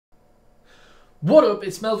What up,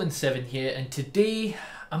 it's Melvin7 here, and today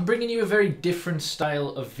I'm bringing you a very different style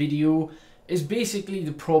of video. Is basically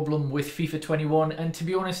the problem with FIFA 21, and to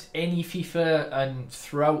be honest, any FIFA and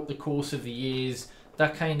throughout the course of the years,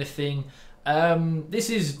 that kind of thing. This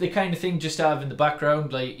is the kind of thing just to have in the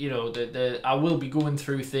background, like, you know, I will be going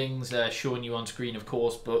through things, showing you on screen, of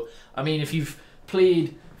course, but I mean, if you've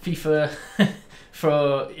played FIFA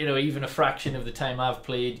for, you know, even a fraction of the time I've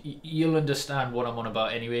played, you'll understand what I'm on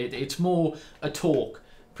about anyway. It's more a talk,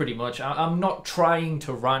 pretty much. I'm not trying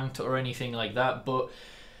to rant or anything like that, but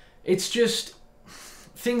it's just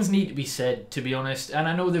things need to be said, to be honest. And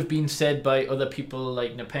I know they've been said by other people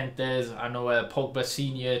like Nepenthes. I know Pogba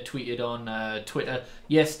Senior tweeted on Twitter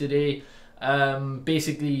yesterday.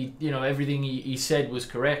 Basically, you know, everything he said was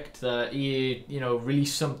correct. That he, you know,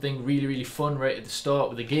 released something really fun right at the start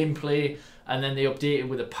with the gameplay, and then they updated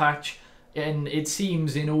with a patch. And it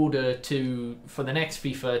seems in order for the next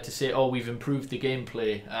FIFA to say, oh, we've improved the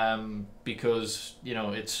gameplay because, you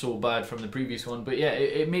know, it's so bad from the previous one. But yeah,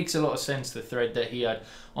 it makes a lot of sense, the thread that he had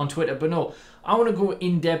on Twitter. But no, I want to go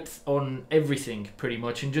in depth on everything pretty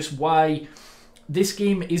much, and just why this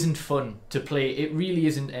game isn't fun to play. It really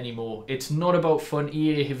isn't anymore. It's not about fun.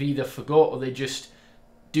 EA have either forgot or they just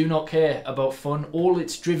do not care about fun. All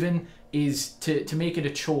it's driven is to make it a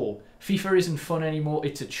chore. FIFA isn't fun anymore,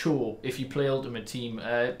 it's a chore if you play Ultimate Team.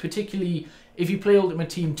 Particularly if you play Ultimate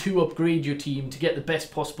Team to upgrade your team, to get the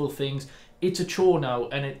best possible things. It's a chore now,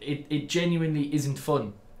 and it genuinely isn't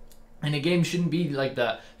fun. And a game shouldn't be like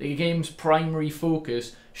that. The game's primary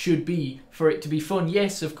focus should be for it to be fun.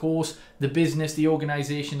 Yes, of course, the business, the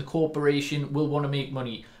organisation, the corporation will want to make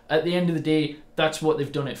money. At the end of the day, that's what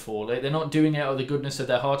they've done it for. Like, they're not doing it out of the goodness of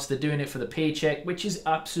their hearts. They're doing it for the paycheck, which is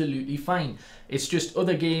absolutely fine. It's just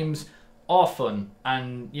other games are fun,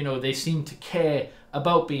 and, you know, they seem to care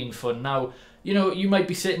about being fun. Now, you know, you might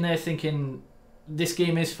be sitting there thinking, this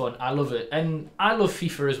game is fun, I love it. And I love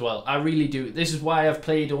FIFA as well, I really do. This is why I've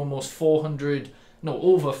played almost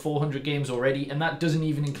over 400 games already, and that doesn't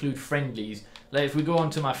even include friendlies. Like, if we go on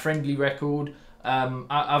to my friendly record,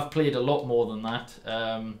 I've played a lot more than that.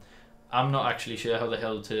 I'm not actually sure how the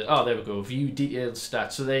hell to... Oh, there we go. View detailed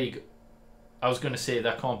stats. So there you go. I was going to say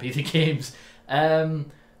that can't be the games.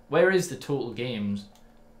 Where is the total games?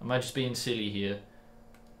 Am I just being silly here?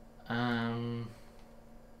 I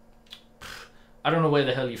don't know where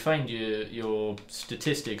the hell you find your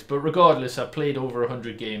statistics, but regardless, I've played over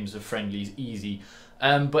 100 games of friendlies, easy.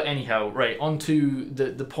 But anyhow, right, on to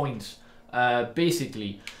the points.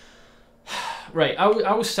 Basically... Right,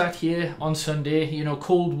 I was sat here on Sunday, you know,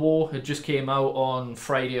 Cold War had just came out on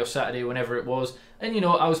Friday or Saturday, whenever it was, and, you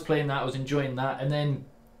know, I was playing that, I was enjoying that, and then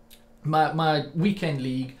my weekend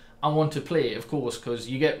league, I want to play, of course, because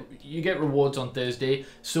you get rewards on Thursday,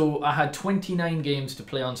 so I had 29 games to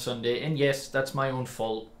play on Sunday, and yes, that's my own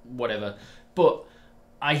fault, whatever, but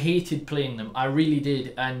I hated playing them, I really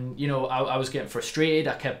did, and, you know, I was getting frustrated,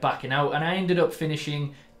 I kept backing out, and I ended up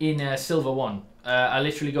finishing in Silver 1. I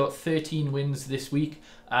literally got 13 wins this week.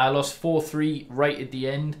 I lost 4-3 right at the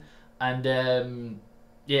end, and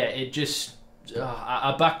yeah, it just...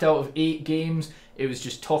 I backed out of 8 games. It was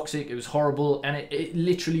just toxic, it was horrible, and it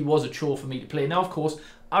literally was a chore for me to play. Now, of course,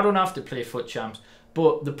 I don't have to play FUT Champs,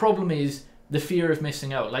 but the problem is the fear of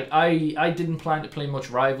missing out. Like, I didn't plan to play much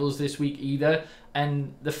Rivals this week either,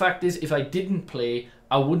 and the fact is, if I didn't play,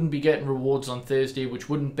 I wouldn't be getting rewards on Thursday, which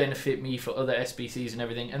wouldn't benefit me for other SBCs and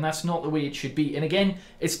everything, and that's not the way it should be. And again,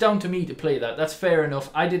 it's down to me to play that. That's fair enough.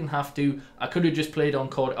 I didn't have to. I could have just played on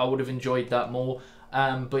COD. I would have enjoyed that more.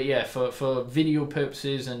 But yeah, for video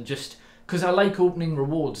purposes, and just because I like opening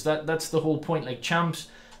rewards, that's the whole point. Like, Champs,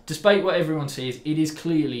 despite what everyone says, it is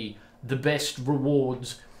clearly the best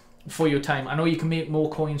rewards for your time. I know you can make more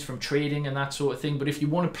coins from trading and that sort of thing, but if you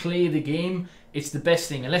want to play the game, it's the best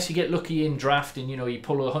thing. Unless you get lucky in draft and, you know, you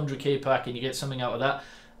pull a 100k pack and you get something out of that,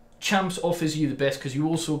 Champs offers you the best, because you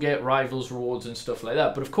also get Rivals rewards and stuff like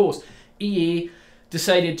that. But of course, EA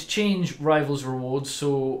decided to change Rivals rewards,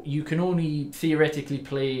 so you can only theoretically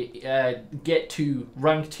play, get to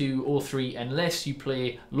rank 2 or 3 unless you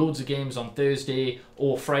play loads of games on Thursday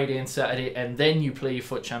or Friday and Saturday, and then you play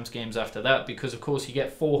FUT Champs games after that, because of course you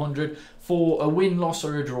get 400 for a win, loss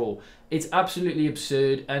or a draw. It's absolutely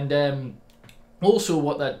absurd. And also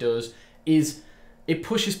what that does is it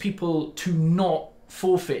pushes people to not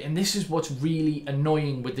forfeit, and this is what's really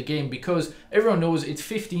annoying with the game, because everyone knows it's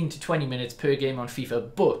 15 to 20 minutes per game on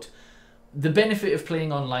FIFA, but the benefit of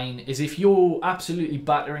playing online is if you're absolutely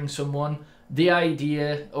battering someone, the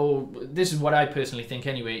idea, or this is what I personally think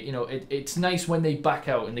anyway, you know, it's nice when they back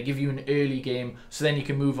out and they give you an early game, so then you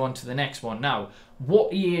can move on to the next one. Now,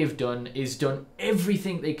 what EA have done is done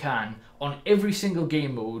everything they can on every single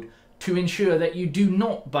game mode to ensure that you do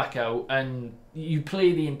not back out and you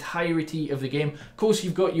play the entirety of the game. Of course,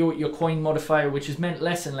 you've got your coin modifier, which is meant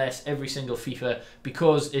less and less every single FIFA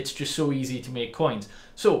because it's just so easy to make coins.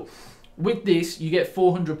 So with this, you get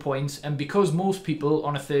 400 points, and because most people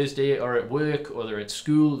on a Thursday are at work or they're at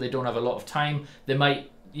school, they don't have a lot of time, they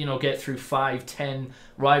might, you know, get through 5-10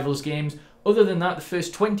 Rivals games. Other than that, the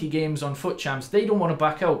first 20 games on FUT Champs, they don't want to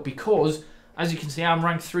back out because, as you can see, I'm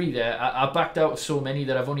ranked 3 there. I backed out of so many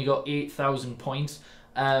that I've only got 8,000 points.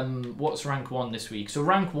 What's rank 1 this week? So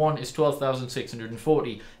rank 1 is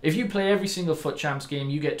 12,640. If you play every single FUT Champs game,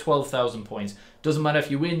 you get 12,000 points. Doesn't matter if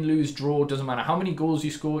you win, lose, draw, doesn't matter how many goals you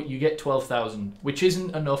score, you get 12,000, which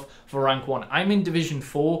isn't enough for rank 1. I'm in Division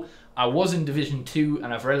 4. I was in Division 2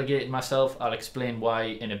 and I've relegated myself. I'll explain why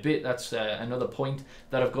in a bit. That's another point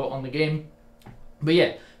that I've got on the game. But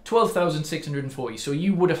yeah, 12,640. So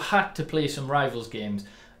you would have had to play some Rivals games.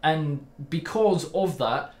 And because of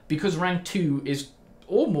that, because rank 2 is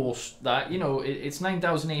almost that, you know, it's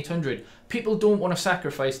 9,800. People don't want to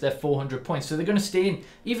sacrifice their 400 points, so they're going to stay in.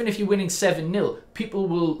 Even if you're winning 7-0, people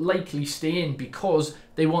will likely stay in because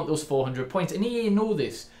they want those 400 points. And EA know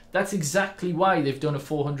this. That's exactly why they've done a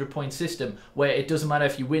 400-point system where it doesn't matter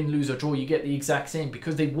if you win, lose or draw, you get the exact same,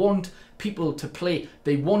 because they want people to play.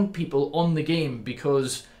 They want people on the game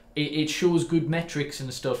because it shows good metrics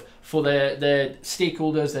and stuff for their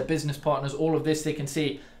stakeholders, their business partners, all of this. They can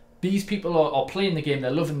say, these people are playing the game,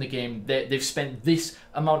 they're loving the game, they've spent this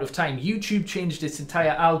amount of time. YouTube changed its entire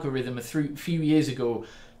algorithm a few years ago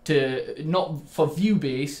to not for view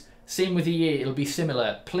base. Same with EA, it'll be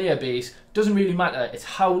similar. Player base, doesn't really matter. It's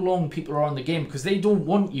how long people are on the game, because they don't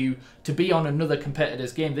want you to be on another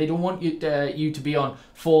competitor's game. They don't want you to be on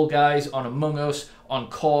Fall Guys, on Among Us, on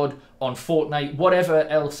COD, on Fortnite, whatever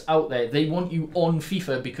else out there. They want you on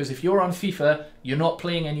FIFA, because if you're on FIFA, you're not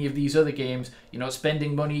playing any of these other games, you're not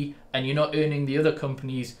spending money, and you're not earning the other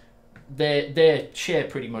companies their share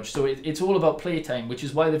pretty much. So it's all about playtime, which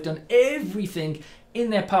is why they've done everything in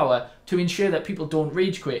their power to ensure that people don't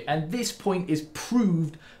rage quit. And this point is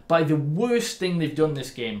proved by the worst thing they've done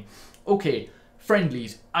this game. Okay,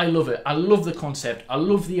 friendlies, I love it. I love the concept. I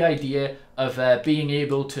love the idea of being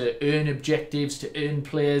able to earn objectives, to earn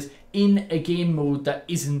players in a game mode that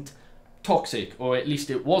isn't toxic, or at least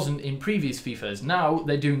it wasn't in previous FIFAs. Now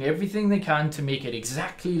they're doing everything they can to make it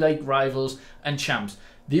exactly like Rivals and Champs.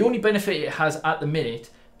 The only benefit it has at the minute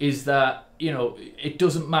is that, you know, it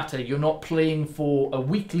doesn't matter. You're not playing for a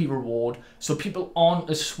weekly reward, so people aren't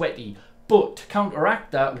as sweaty. But to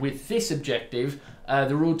counteract that with this objective,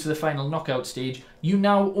 the road to the final knockout stage, you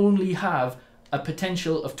now only have a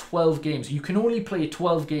potential of 12 games. You can only play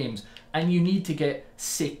 12 games, and you need to get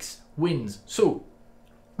 6 wins. So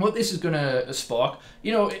what this is going to spark,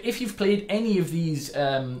 you know, if you've played any of these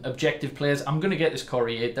objective players, I'm going to get this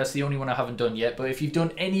Corey, that's the only one I haven't done yet, but if you've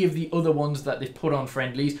done any of the other ones that they've put on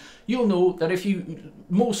friendlies, you'll know that if you,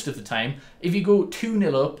 most of the time, if you go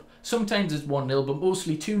 2-0 up, sometimes it's 1-0, but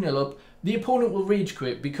mostly 2-0 up, the opponent will rage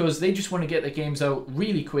quit because they just want to get their games out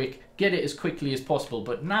really quick, get it as quickly as possible.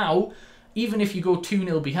 But now, even if you go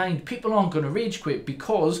 2-0 behind, people aren't going to rage quit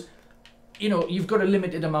because, you know, you've got a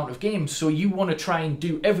limited amount of games, so you want to try and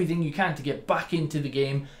do everything you can to get back into the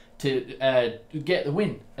game to get the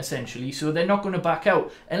win, essentially. So they're not going to back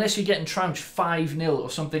out unless you're getting trounced 5-0 or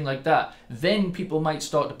something like that. Then people might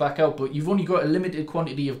start to back out, but you've only got a limited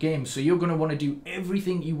quantity of games, so you're going to want to do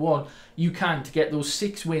everything you can to get those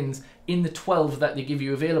 6 wins in the 12 that they give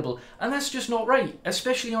you available. And that's just not right,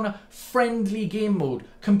 especially on a friendly game mode.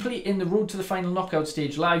 Complete in the road to the final knockout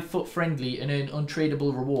stage, live FUT friendly, and earn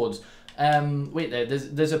untradeable rewards. Wait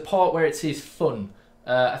there's a part where it says fun.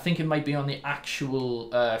 I think it might be on the actual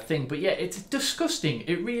thing, but yeah, it's disgusting.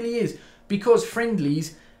 It really is, because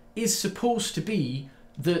friendlies is supposed to be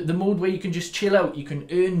the mode where you can just chill out, you can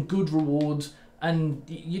earn good rewards, and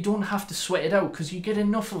you don't have to sweat it out, because you get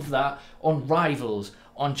enough of that on Rivals,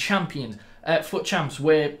 on Champions, FUT Champs,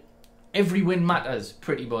 where every win matters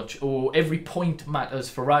pretty much, or every point matters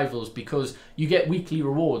for Rivals, because you get weekly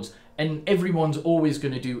rewards. And everyone's always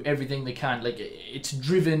going to do everything they can. Like, it's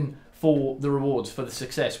driven for the rewards, for the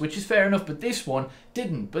success, which is fair enough, but this one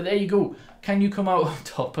didn't. But there you go. Can you come out on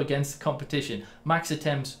top against the competition? Max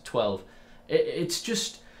attempts, 12. It's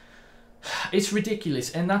just, it's ridiculous.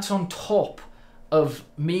 And that's on top of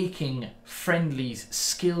making friendlies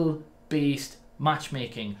skill-based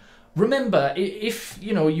matchmaking. Remember, if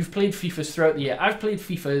you know you've played FIFAs throughout the year, I've played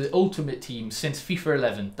FIFA Ultimate Team since FIFA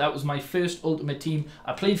 11. That was my first Ultimate Team.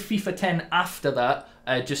 I played FIFA 10 after that,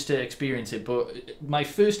 just to experience it. But my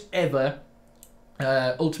first ever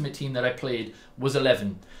Ultimate Team that I played was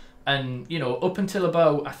 11. And, you know, up until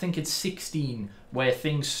about, I think it's 16, where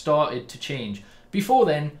things started to change. Before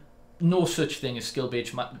then, no such thing as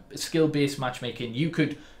skill-based matchmaking. You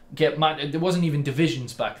could get there wasn't even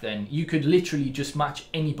divisions back then. You could literally just match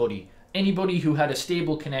anybody. Anybody who had a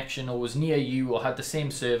stable connection or was near you or had the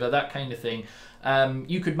same server, that kind of thing,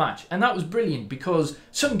 you could match. And that was brilliant, because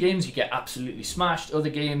some games you get absolutely smashed, other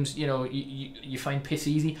games, you know, you find piss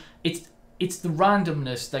easy. It's the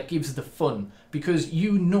randomness that gives the fun, because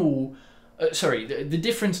you know, the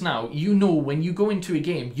difference now, you know when you go into a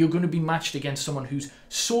game, you're going to be matched against someone who's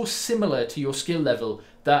so similar to your skill level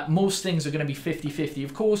that most things are going to be 50-50.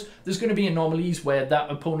 Of course, there's going to be anomalies where that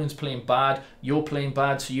opponent's playing bad, you're playing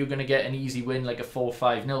bad, so you're going to get an easy win like a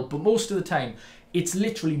 4-5-0. But most of the time, it's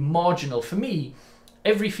literally marginal. For me,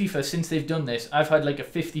 every FIFA since they've done this, I've had like a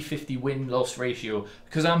 50-50 win-loss ratio,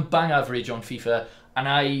 because I'm bang average on FIFA, and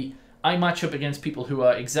I match up against people who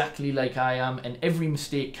are exactly like I am, and every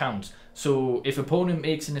mistake counts. So if opponent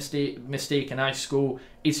makes a mistake and I score,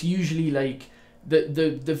 it's usually like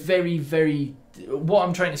the very, very, what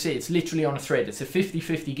I'm trying to say, it's literally on a thread. It's a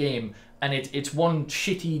 50-50 game, and it's one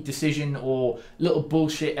shitty decision or little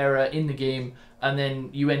bullshit error in the game, and then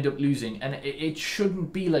you end up losing. And it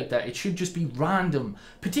shouldn't be like that. It should just be random,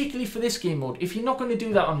 particularly for this game mode. If you're not going to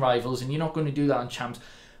do that on Rivals and you're not going to do that on Champs,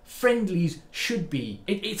 friendlies should be.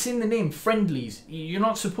 It's in the name, friendlies. You're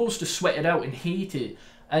not supposed to sweat it out and hate it.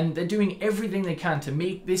 And they're doing everything they can to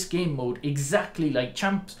make this game mode exactly like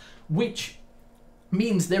Champs, which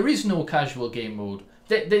means there is no casual game mode.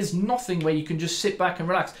 There's nothing where you can just sit back and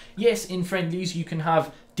relax. Yes, in friendlies you can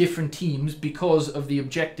have different teams because of the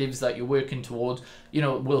objectives that you're working towards. You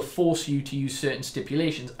know, will force you to use certain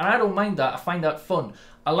stipulations. And I don't mind that. I find that fun.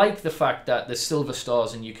 I like the fact that there's silver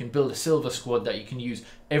stars and you can build a silver squad that you can use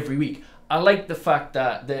every week. I like the fact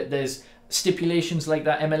that there's stipulations like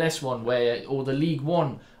that MLS one or the League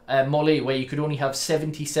One Mollet, where you could only have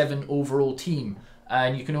 77 overall team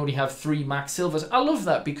and you can only have 3 max silvers. I love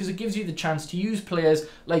that, because it gives you the chance to use players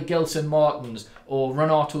like Gelson Martins or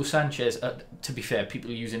Renato Sanchez. To be fair, people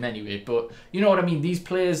use him anyway, but you know what I mean. These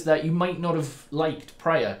players that you might not have liked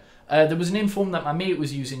prior. There was an inform that my mate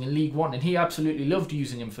was using in League One, and he absolutely loved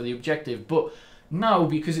using him for the objective. But now,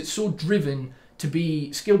 because it's so driven to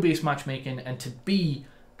be skill-based matchmaking and to be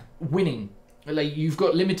winning, like, you've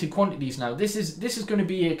got limited quantities now. This is going to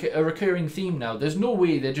be a recurring theme now. There's no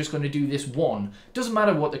way they're just going to do this one. Doesn't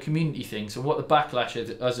matter what the community thinks or what the backlash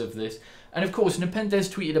is of this. And of course,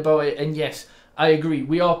 Nepenthes tweeted about it, and yes, I agree.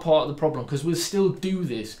 We are part of the problem, because we'll still do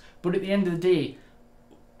this. But at the end of the day,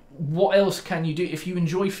 what else can you do? If you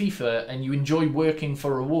enjoy FIFA and you enjoy working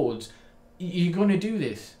for rewards, you're going to do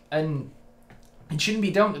this. And it shouldn't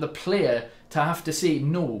be down to the player to have to say,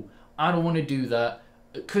 no, I don't want to do that.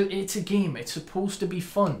 Because it's a game, it's supposed to be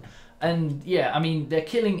fun. And yeah, I mean, they're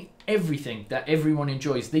killing everything that everyone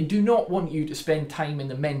enjoys. They do not want you to spend time in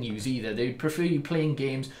the menus either. They would prefer you playing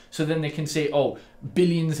games, so then they can say, oh,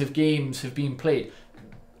 billions of games have been played.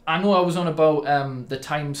 I know I was on about the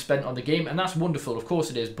time spent on the game, and that's wonderful, of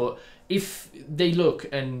course it is, but if they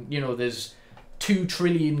look and, you know, there's 2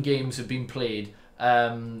 trillion games have been played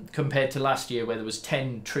compared to last year where there was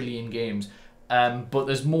 10 trillion games, but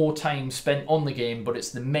there's more time spent on the game, but it's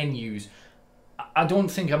the menus. I don't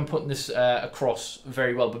think I'm putting this across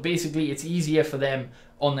very well, but basically it's easier for them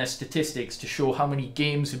on their statistics to show how many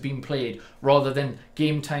games have been played rather than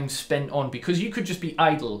game time spent on, because you could just be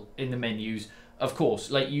idle in the menus, of course.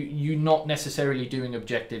 Like, you're not necessarily doing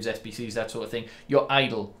objectives, SBCs, that sort of thing. You're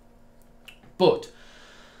idle. But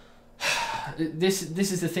this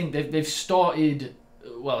is the thing. They've started,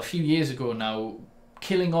 well, a few years ago now,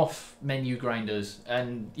 killing off menu grinders,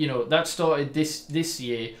 and you know that started this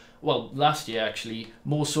year, well, last year actually,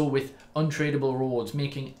 more so with untradeable rewards,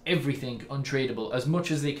 making everything untradeable as much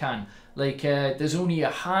as they can. Like, there's only a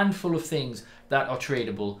handful of things that are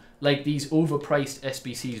tradable, like these overpriced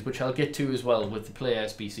SBCs, which I'll get to as well with the player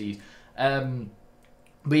SBCs.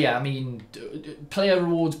 But yeah, I mean, player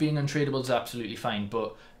rewards being untradeable is absolutely fine,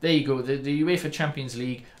 but there you go, the UEFA Champions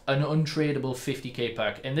League, an untradeable 50k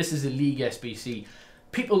pack, and this is a League SBC.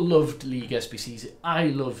 People loved League SBCs. I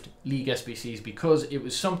loved League SBCs because it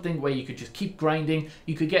was something where you could just keep grinding.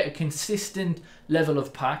 You could get a consistent level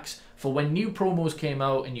of packs for when new promos came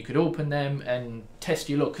out, and you could open them and test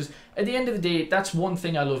your luck. Because at the end of the day, that's one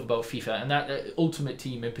thing I love about FIFA, and that Ultimate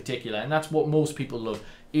Team in particular, and that's what most people love,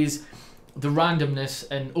 is the randomness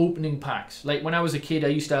and opening packs. Like, when I was a kid, I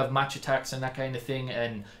used to have match attacks and that kind of thing,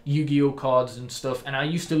 and Yu-Gi-Oh cards and stuff, and I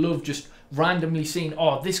used to love just randomly seeing,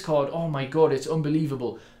 oh, this card, oh my god, it's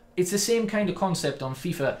unbelievable. It's the same kind of concept on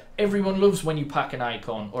FIFA. Everyone loves when you pack an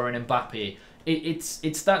icon or an Mbappe.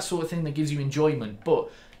 It's that sort of thing that gives you enjoyment. But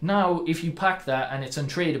now, if you pack that and it's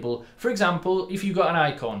untradeable, for example, if you got an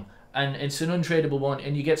icon and it's an untradeable one,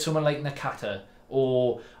 and you get someone like Nakata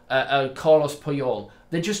or Carlos Puyol,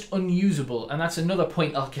 they're just unusable, and that's another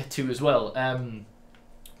point I'll get to as well.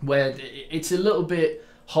 Where it's a little bit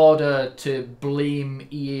harder to blame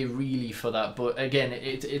EA really for that, but again,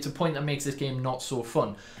 it's a point that makes this game not so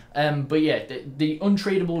fun. But yeah, the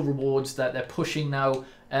untradeable rewards that they're pushing now.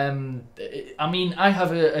 I mean, I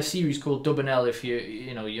have a series called Dub and L, if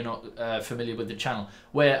you're not familiar with the channel,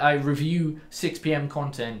 where I review 6 PM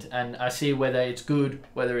content and I say whether it's good,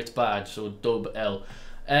 whether it's bad. So Dub L.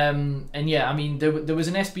 And yeah, I mean, there was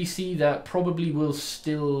an SBC that probably will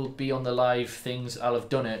still be on the live things. I'll have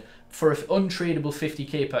done it for an untradeable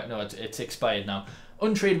 50k pack. No, it's expired now.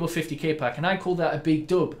 Untradeable 50k pack, and I call that a big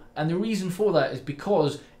dub. And the reason for that is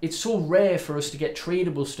because it's so rare for us to get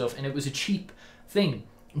tradable stuff, and it was a cheap thing.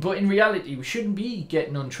 But in reality, we shouldn't be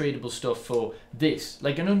getting untradeable stuff for this.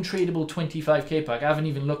 Like an untradeable 25k pack. I haven't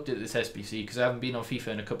even looked at this SBC because I haven't been on FIFA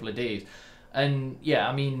in a couple of days. And yeah,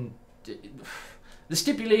 I mean, the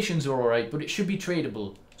stipulations are alright, but it should be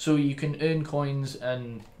tradable. So you can earn coins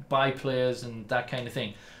and buy players and that kind of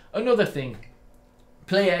thing. Another thing,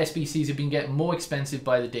 player SBCs have been getting more expensive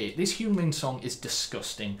by the day. This Heung-min Song is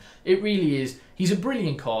disgusting. It really is. He's a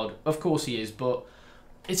brilliant card, of course he is, but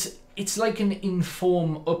it's like an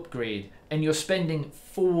inform upgrade, and you're spending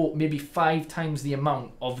 4, maybe 5 times the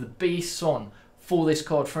amount of the base Son for this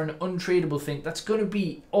card for an untradeable thing that's going to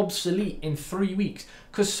be obsolete in 3 weeks,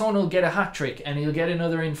 because Son will get a hat-trick and he'll get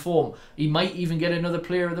another inform. He might even get another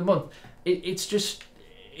player of the month.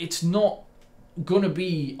 It's not going to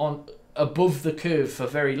be on above the curve for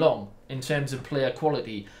very long in terms of player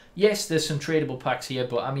quality. Yes, there's some tradable packs here,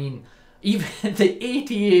 but I mean, even the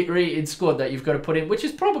 88 rated squad that you've got to put in, which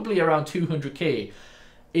is probably around 200k,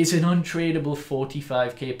 is an untradeable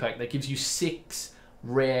 45k pack that gives you 6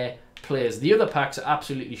 rare players. The other packs are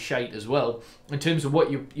absolutely shite as well in terms of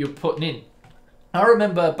what you're putting in. I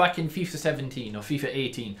remember back in FIFA 17 or FIFA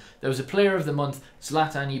 18, there was a player of the month,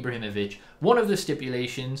 Zlatan Ibrahimovic. One of the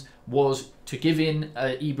stipulations was to give in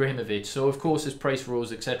Ibrahimovic. So of course his price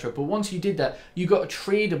rose, etc. But once you did that, you got a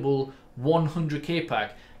tradable 100k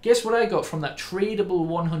pack. Guess what I got from that tradable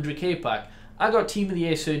 100k pack? I got Team of the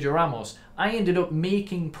Year Sergio Ramos. I ended up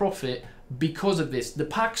making profit because of this. The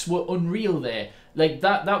packs were unreal there. Like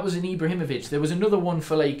that was an Ibrahimovic. There was another one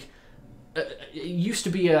for like, it used to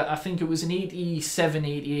be I think it was an 87,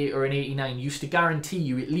 88 or an 89. Used to guarantee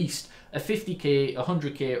you at least a 50k,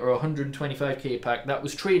 100k or 125k pack that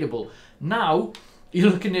was tradable. Now you're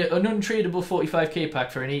looking at an untradeable 45k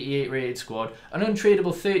pack for an 88 rated squad, an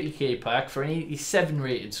untradeable 30k pack for an 87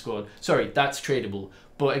 rated squad. Sorry, that's tradable,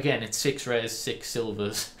 but again, it's 6 rares, 6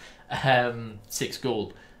 silvers, 6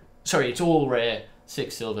 gold. Sorry, it's all rare,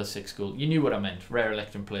 6 silver, 6 gold. You knew what I meant, rare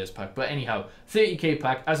Electrum Players pack. But anyhow, 30k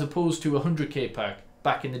pack as opposed to a 100k pack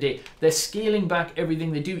back in the day. They're scaling back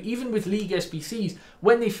everything they do, even with League SBCs.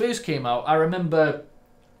 When they first came out, I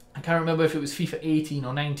can't remember if it was FIFA 18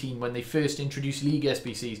 or 19 when they first introduced League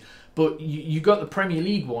SBCs, but you got the Premier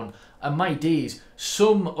League one, and my days,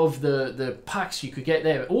 some of the packs you could get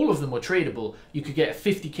there, all of them were tradable. You could get a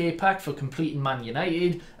 50k pack for completing Man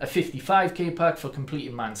United, a 55k pack for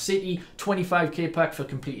completing Man City, 25k pack for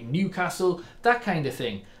completing Newcastle, that kind of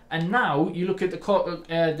thing. And now you look at the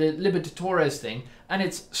Libertadores thing, and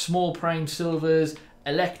it's small prime silvers,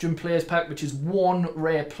 Electrum Players pack, which is 1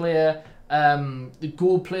 rare player, the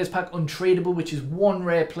gold players pack untradeable, which is 1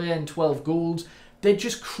 rare player and 12 golds. They're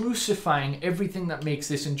just crucifying everything that makes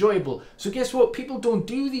this enjoyable. So guess what? People don't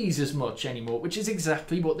do these as much anymore, which is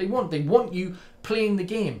exactly what they want. They want you playing the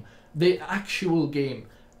game, the actual game.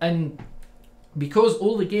 And because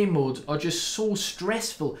all the game modes are just so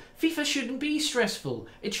stressful, FIFA shouldn't be stressful.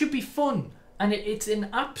 It should be fun. And it's an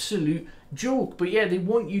absolute joke. But yeah, they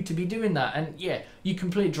want you to be doing that. And yeah, you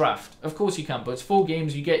can play draft. Of course you can. But it's 4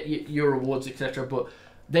 games, you get your rewards, etc. But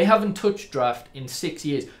they haven't touched draft in 6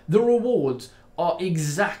 years. The rewards are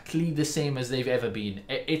exactly the same as they've ever been.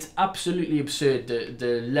 It's absolutely absurd,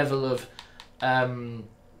 the level of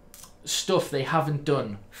stuff they haven't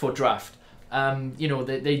done for draft. You know,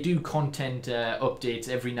 they do content updates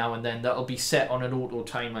every now and then that'll be set on an auto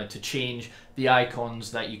timer to change the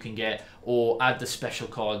icons that you can get or add the special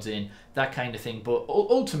cards in, that kind of thing. But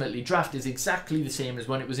ultimately, draft is exactly the same as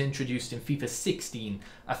when it was introduced in FIFA 16,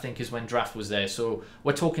 I think is when draft was there. So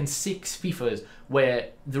we're talking 6 FIFAs where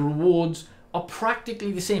the rewards are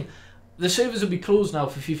practically the same. The servers will be closed now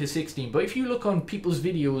for FIFA 16, but if you look on people's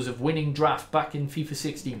videos of winning draft back in FIFA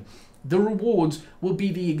 16, the rewards will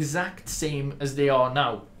be the exact same as they are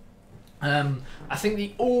now. I think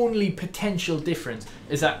the only potential difference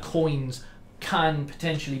is that coins can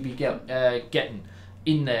potentially be getting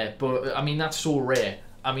in there, but I mean that's so rare.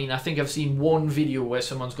 I mean, I think I've seen one video where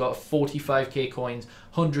someone's got a 45k coins,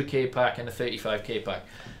 100k pack, and a 35k pack.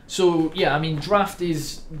 So yeah, I mean, draft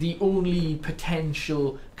is the only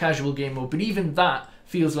potential casual game mode, but even that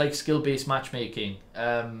feels like skill-based matchmaking.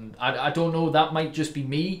 I don't know, that might just be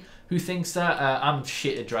me who thinks that. I'm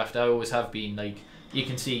shit at draft, I always have been. Like, you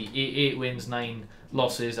can see, 8 wins, 9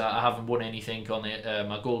 losses, I haven't won anything on it,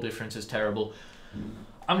 my goal difference is terrible.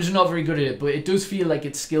 I'm just not very good at it, but it does feel like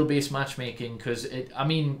it's skill-based matchmaking, because, I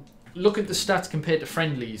mean, look at the stats compared to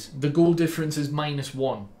friendlies. The goal difference is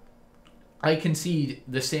 -1. I concede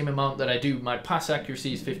the same amount that I do. My pass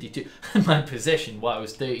accuracy is 52. My possession, wow,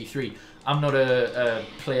 is 33. I'm not a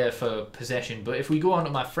player for possession, but if we go on to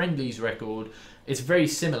my friendlies record, it's very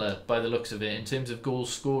similar by the looks of it in terms of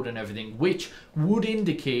goals scored and everything, which would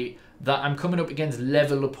indicate that I'm coming up against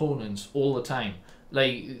level opponents all the time.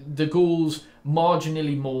 Like, the goals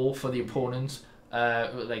marginally more for the opponents,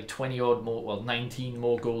 like 20 odd more, well, 19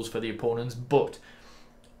 more goals for the opponents, but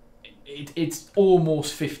it's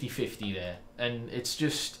almost 50-50 there, and it's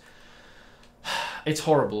just, it's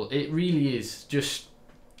horrible. It really is. Just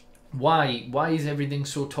why is everything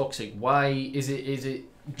so toxic? Why is it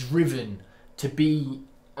driven to be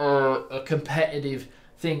a competitive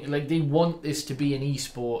thing? Like, they want this to be an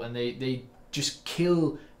esport, and they just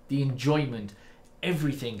kill the enjoyment,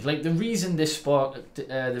 everything. Like, the reason this sparked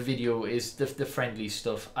the video is the friendly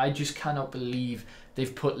stuff. I just cannot believe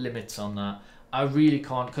they've put limits on that. I really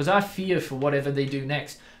can't, because I fear for whatever they do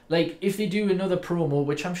next. Like, if they do another promo,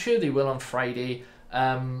 which I'm sure they will on Friday,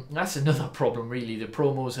 that's another problem, really. The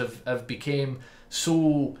promos have become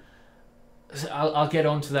so... I'll get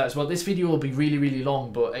onto that as well. This video will be really, really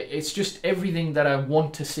long, but it's just everything that I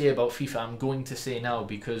want to say about FIFA I'm going to say now,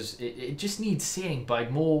 because it just needs saying by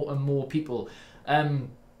more and more people.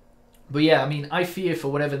 But yeah, I mean, I fear for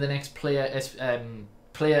whatever the next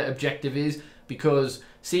player objective is, because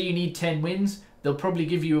say you need 10 wins, they'll probably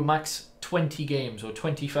give you a max 20 games or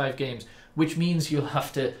 25 games, which means you'll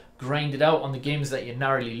have to grind it out on the games that you're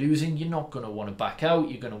narrowly losing. You're not going to want to back out,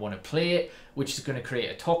 you're going to want to play it, which is going to create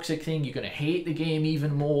a toxic thing. You're going to hate the game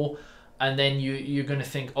even more, and then you're going to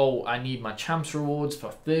think, oh, I need my champs rewards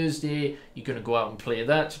for Thursday. You're going to go out and play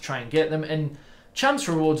that to try and get them, and champs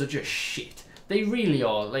rewards are just shit. They really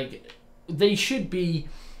are. Like, they should be,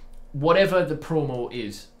 whatever the promo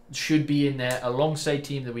is, should be in there alongside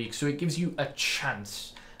Team of the Week, so it gives you a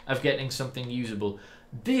chance of getting something usable.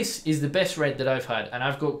 This is the best red that I've had, and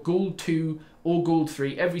I've got gold 2 or gold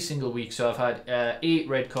 3 every single week, so I've had 8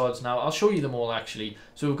 red cards now. I'll show you them all, actually.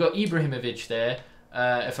 So we've got Ibrahimovic there.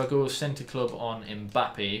 If I go centre club on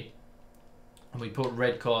Mbappe, and we put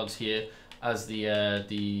red cards here as there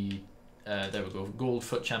we go, gold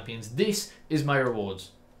foot champions. This is my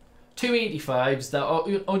rewards. 285s that are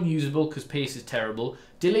unusable because pace is terrible.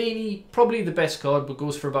 Delaney, probably the best card, but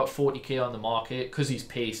goes for about 40k on the market because he's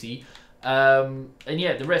pacey. And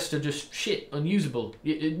yeah, the rest are just shit, unusable.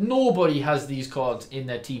 Nobody has these cards in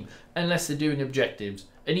their team unless they're doing objectives.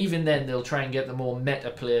 And even then, they'll try and get the more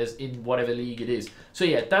meta players in whatever league it is. So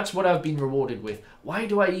yeah, that's what I've been rewarded with. Why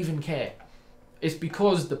do I even care? It's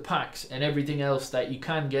because the packs and everything else that you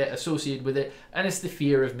can get associated with it, and it's the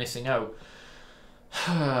fear of missing out.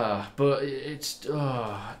 But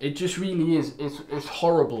it just really is. It's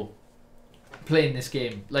horrible playing this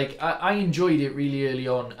game. Like, I enjoyed it really early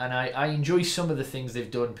on, and I enjoy some of the things they've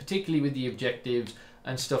done, particularly with the objectives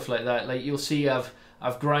and stuff like that. Like, you'll see I've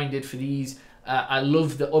grinded for these. I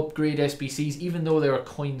love the upgrade SBCs, even though they're a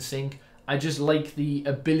coin sink. I just like the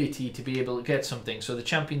ability to be able to get something. So the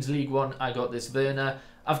Champions League one, I got this Werner.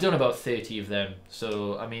 I've done about 30 of them,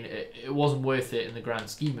 so I mean it wasn't worth it in the grand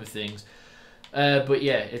scheme of things. But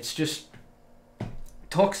yeah, it's just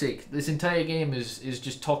toxic. This entire game is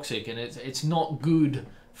just toxic, and it's not good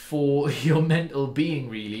for your mental being,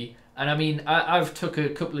 really. And I mean, I've took a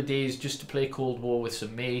couple of days just to play Cold War with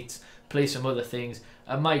some mates, play some other things,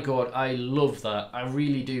 and my god, I love that. I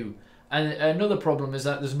really do. And another problem is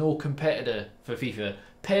that there's no competitor for FIFA.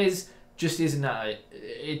 PES just isn't at it.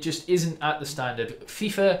 It just isn't at the standard.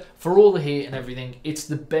 FIFA, for all the hate and everything, it's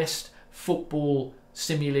the best football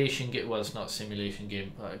simulation game. Well, it's not a simulation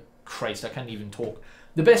game. Christ, I can't even talk.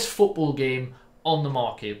 The best football game on the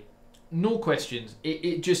market. No questions.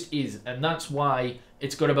 It just is. And that's why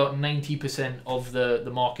it's got about 90% of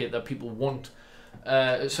the market that people want.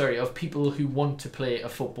 Of people who want to play a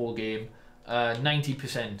football game.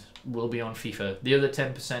 90% will be on FIFA. The other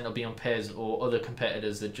 10% will be on PES or other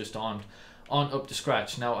competitors that just aren't up to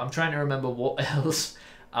scratch. Now, I'm trying to remember what else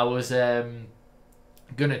I was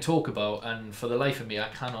going to talk about, and for the life of me I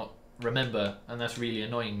cannot remember, and that's really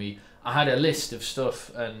annoying me. I had a list of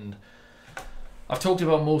stuff and I've talked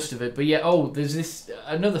about most of it, but yeah, oh, there's this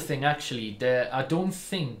another thing actually. I don't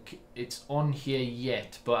think it's on here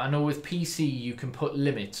yet, but I know with PC you can put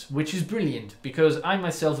limits, which is brilliant because I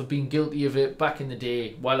myself have been guilty of it back in the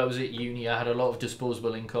day. While I was at uni, I had a lot of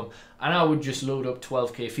disposable income, and I would just load up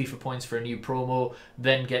 12k FIFA points for a new promo,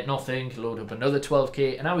 then get nothing, load up another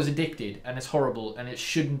 12k, and I was addicted, and it's horrible, and it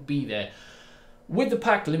shouldn't be there. With the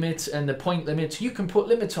pack limits and the point limits, you can put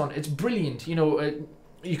limits on. It's brilliant, you know.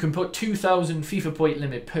 You can put 2,000 FIFA point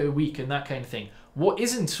limit per week and that kind of thing. What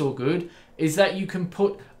isn't so good is that you can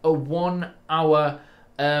put a 1 hour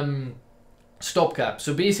stopgap.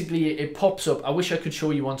 So basically it pops up. I wish I could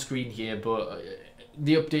show you on screen here, but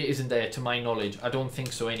the update isn't there to my knowledge. I don't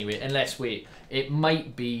think so anyway, unless, wait, it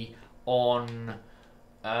might be on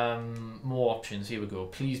more options. Here we go.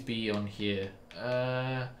 Please be on here.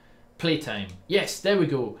 Playtime. Yes, there we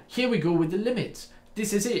go. Here we go with the limits.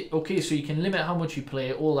 This is it. Okay, so you can limit how much you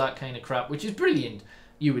play, all that kind of crap, which is brilliant,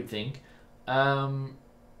 you would think.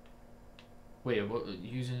 Wait, what?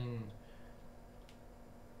 Using...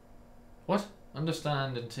 What?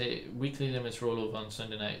 Understand and take weekly limits rollover on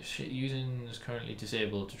Sunday night. Using is currently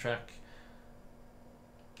disabled to track...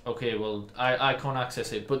 Okay, well, I can't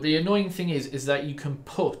access it. But the annoying thing is that you can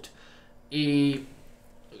put a...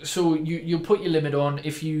 So you put your limit on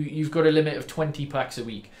if you've got a limit of 20 packs a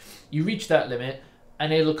week. You reach that limit,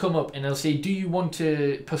 and it'll come up and it'll say, do you want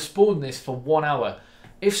to postpone this for 1 hour?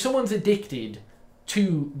 If someone's addicted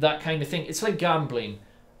to that kind of thing, it's like gambling.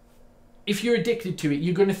 If you're addicted to it,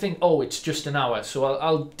 you're going to think, oh, it's just an hour. So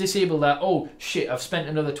I'll disable that. Oh, shit, I've spent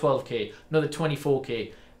another 12k, another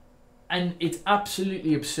 24k. And it's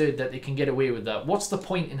absolutely absurd that they can get away with that. What's the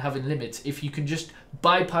point in having limits if you can just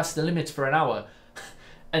bypass the limits for an hour?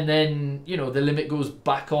 And then, you know, the limit goes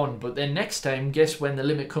back on. But then next time, guess when the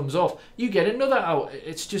limit comes off? You get another hour.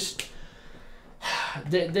 It's just...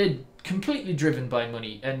 They're completely driven by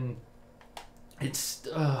money. And it's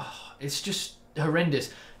just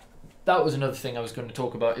horrendous. That was another thing I was going to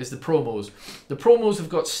talk about, is the promos. The promos have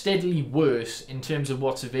got steadily worse in terms of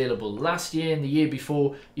what's available. Last year and the year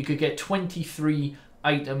before, you could get 23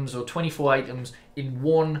 items or 24 items in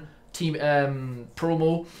one team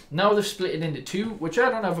promo. Now they've split it into two, which I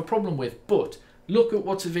don't have a problem with, but look at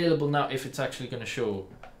what's available now if it's actually going to show.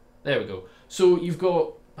 There we go. So you've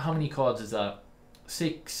got, how many cards is that?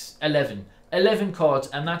 11 cards,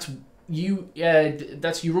 and that's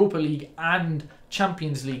that's Europa League and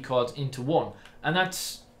Champions League cards into one, and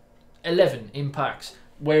that's 11 in packs,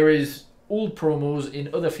 whereas old promos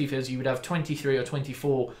in other FIFAs you would have 23 or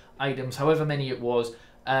 24 items, however many it was.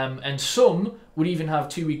 And some would even have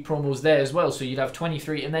 2-week promos there as well, so you'd have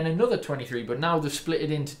 23 and then another 23, but now they've split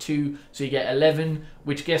it into two, so you get 11,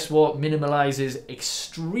 which, guess what, minimalizes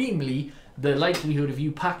extremely the likelihood of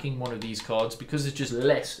you packing one of these cards because it's just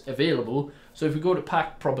less available. So if we go to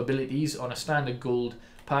pack probabilities on a standard gold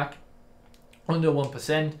pack, under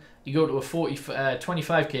 1%, you go to a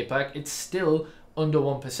 25k pack, it's still under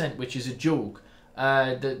 1%, which is a joke.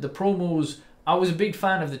 The promos, I was a big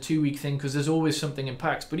fan of the 2-week thing because there's always something in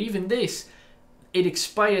packs, but even this, it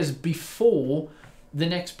expires before the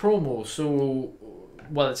next promo. So,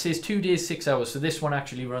 well, it says 2 days, 6 hours, so this one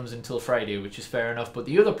actually runs until Friday, which is fair enough, but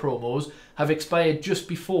the other promos have expired just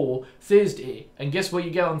before Thursday, and guess what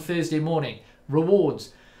you get on Thursday morning?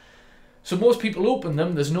 Rewards. So most people open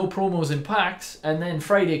them, there's no promos in packs, and then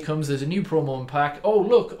Friday comes, there's a new promo in pack. Oh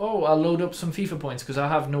look, oh, I'll load up some FIFA points because I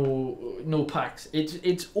have no packs.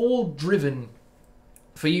 It's all driven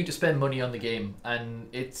for you to spend money on the game, and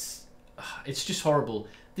it's just horrible.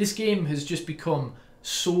 This game has just become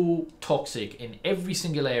so toxic in every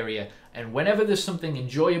single area, and whenever there's something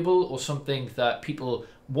enjoyable or something that people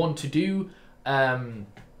want to do,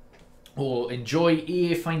 or enjoy,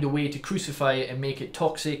 EA find a way to crucify it and make it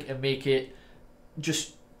toxic and make it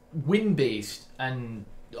just win-based and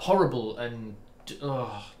horrible and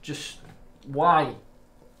just why?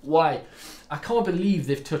 I can't believe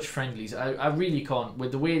they've touched friendlies. I really can't,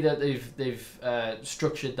 with the way that they've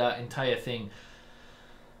structured that entire thing.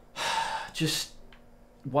 Just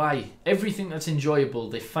why? Everything that's enjoyable,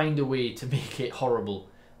 they find a way to make it horrible.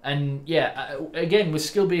 And yeah, again, with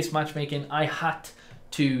skill-based matchmaking, I had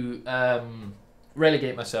to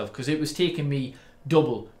relegate myself because it was taking me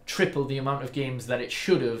double, triple the amount of games that it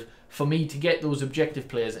should have for me to get those objective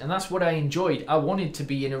players, and that's what I enjoyed. I wanted to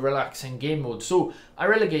be in a relaxing game mode, so I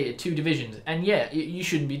relegated 2 divisions. And yeah, you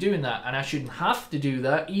shouldn't be doing that, and I shouldn't have to do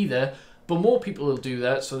that either, but more people will do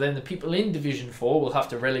that, so then the people in Division 4 will have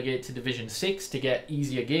to relegate to Division 6 to get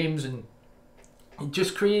easier games, and It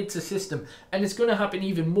just creates a system, and it's going to happen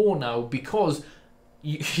even more now because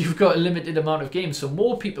you've got a limited amount of games. So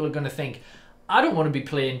more people are going to think, I don't want to be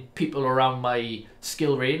playing people around my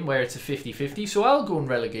skill rating where it's a 50-50, so I'll go and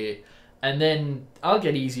relegate. And then I'll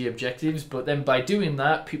get easy objectives, but then by doing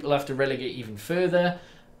that, people have to relegate even further.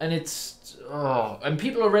 And it's... oh, and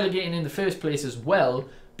people are relegating in the first place as well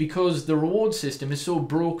because the reward system is so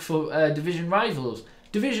broke for Division rivals.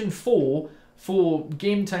 Division 4, for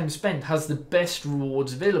game time spent, has the best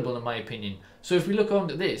rewards available in my opinion. So if we look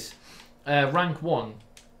onto this, rank 1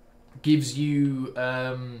 gives you...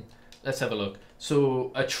 let's have a look.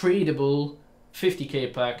 So a tradable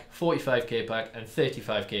 50k pack, 45k pack, and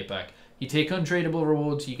 35k pack. You take untradeable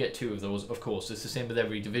rewards, you get 2 of those, of course. It's the same with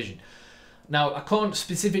every division. Now, I can't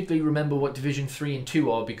specifically remember what Division 3 and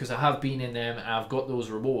 2 are because I have been in them and I've got those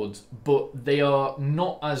rewards, but they are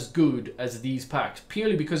not as good as these packs,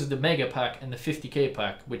 purely because of the Mega Pack and the 50k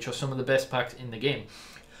pack, which are some of the best packs in the game.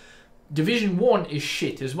 Division 1 is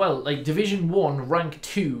shit as well. Like, Division 1 rank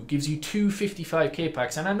 2 gives you 2 55k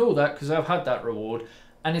packs, and I know that because I've had that reward,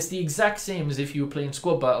 and it's the exact same as if you were playing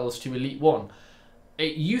squad battles to Elite 1.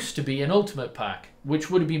 It used to be an ultimate pack, which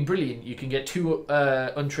would have been brilliant. You can get 2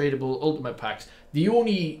 untradeable ultimate packs. The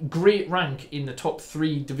only great rank in the top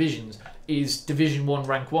 3 divisions is Division 1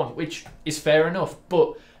 rank 1, which is fair enough,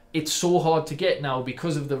 but it's so hard to get now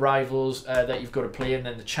because of the rivals that you've got to play, and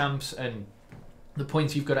then the champs and the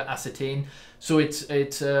points you've got to ascertain. So it's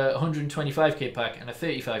a 125k pack and a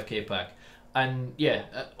 35k pack. And yeah,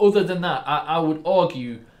 other than that, I would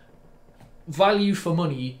argue value for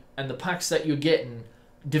money and the packs that you're getting,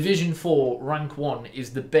 Division 4 rank 1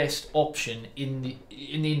 is the best option in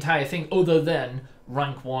the entire thing, other than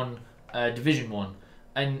rank 1 Division 1.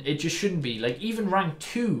 And it just shouldn't be. Like, even rank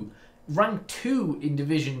 2 in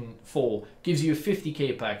Division 4 gives you a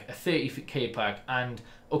 50k pack, a 30k pack, and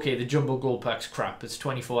okay, the Jumbo Gold pack's crap. It's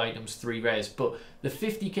 24 items, 3 rares, but the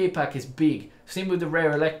 50k pack is big. Same with the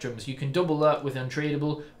rare Electrums. You can double that with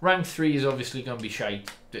untradeable. Rank 3 is obviously going to be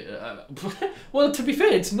shite. Well, to be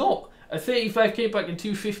fair, it's not. A 35k pack and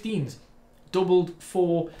 2 15s. Doubled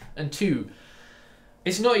 4 and 2.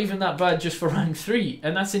 It's not even that bad just for rank 3,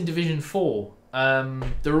 and that's in Division 4. The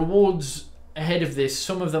rewards ahead of this,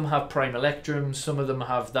 some of them have Prime Electrums, some of them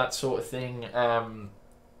have that sort of thing.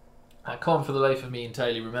 I can't for the life of me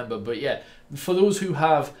entirely remember, but yeah, for those who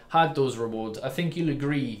have had those rewards, I think you'll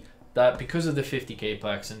agree that because of the 50k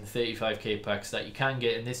packs and 35k packs that you can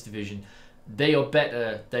get in this division, they are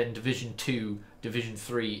better than Division 2, Division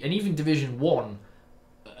 3, and even Division 1.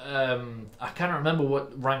 I can't remember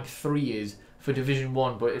what rank 3 is for Division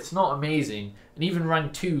 1, but it's not amazing. And even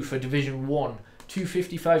rank 2 for Division 1, 2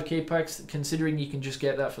 55k packs, considering you can just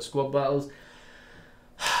get that for squad battles.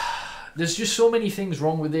 There's just so many things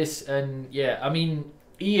wrong with this, and yeah, I mean,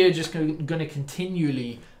 EA are just going to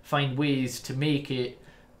continually find ways to make it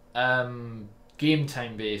game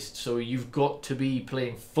time based. So you've got to be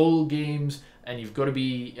playing full games, and you've got to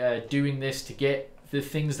be doing this to get the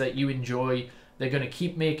things that you enjoy. They're going to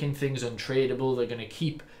keep making things untradeable. They're going to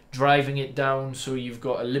keep driving it down, so you've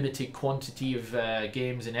got a limited quantity of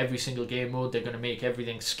games in every single game mode. They're going to make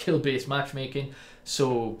everything skill-based matchmaking,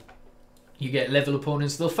 so you get level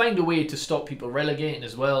opponents. They'll find a way to stop people relegating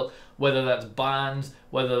as well, whether that's bans,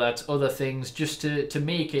 whether that's other things, just to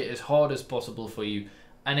make it as hard as possible for you.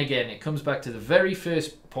 And again, it comes back to the very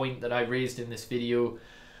first point that I raised in this video.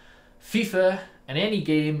 FIFA and any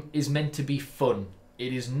game is meant to be fun.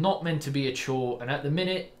 It is not meant to be a chore, and at the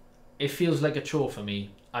minute, it feels like a chore for me.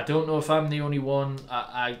 I don't know if I'm the only one.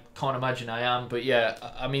 I can't imagine I am, but yeah,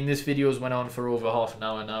 I mean, this video's went on for over half an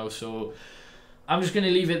hour now, so I'm just going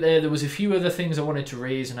to leave it there. There was a few other things I wanted to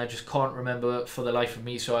raise, and I just can't remember for the life of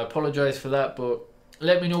me, so I apologise for that, but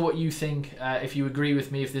let me know what you think, if you agree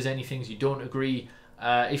with me, if there's any things you don't agree,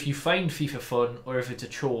 if you find FIFA fun, or if it's a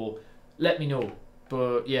chore, let me know.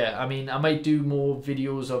 But yeah, I mean, I might do more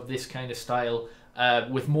videos of this kind of style,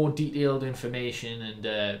 with more detailed information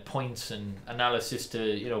and points and analysis to,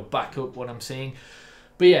 you know, back up what I'm saying.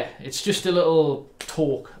 But yeah, it's just a little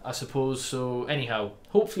talk, I suppose. So anyhow,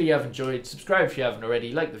 hopefully you have enjoyed. Subscribe if you haven't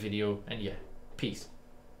already, like the video, and yeah, peace.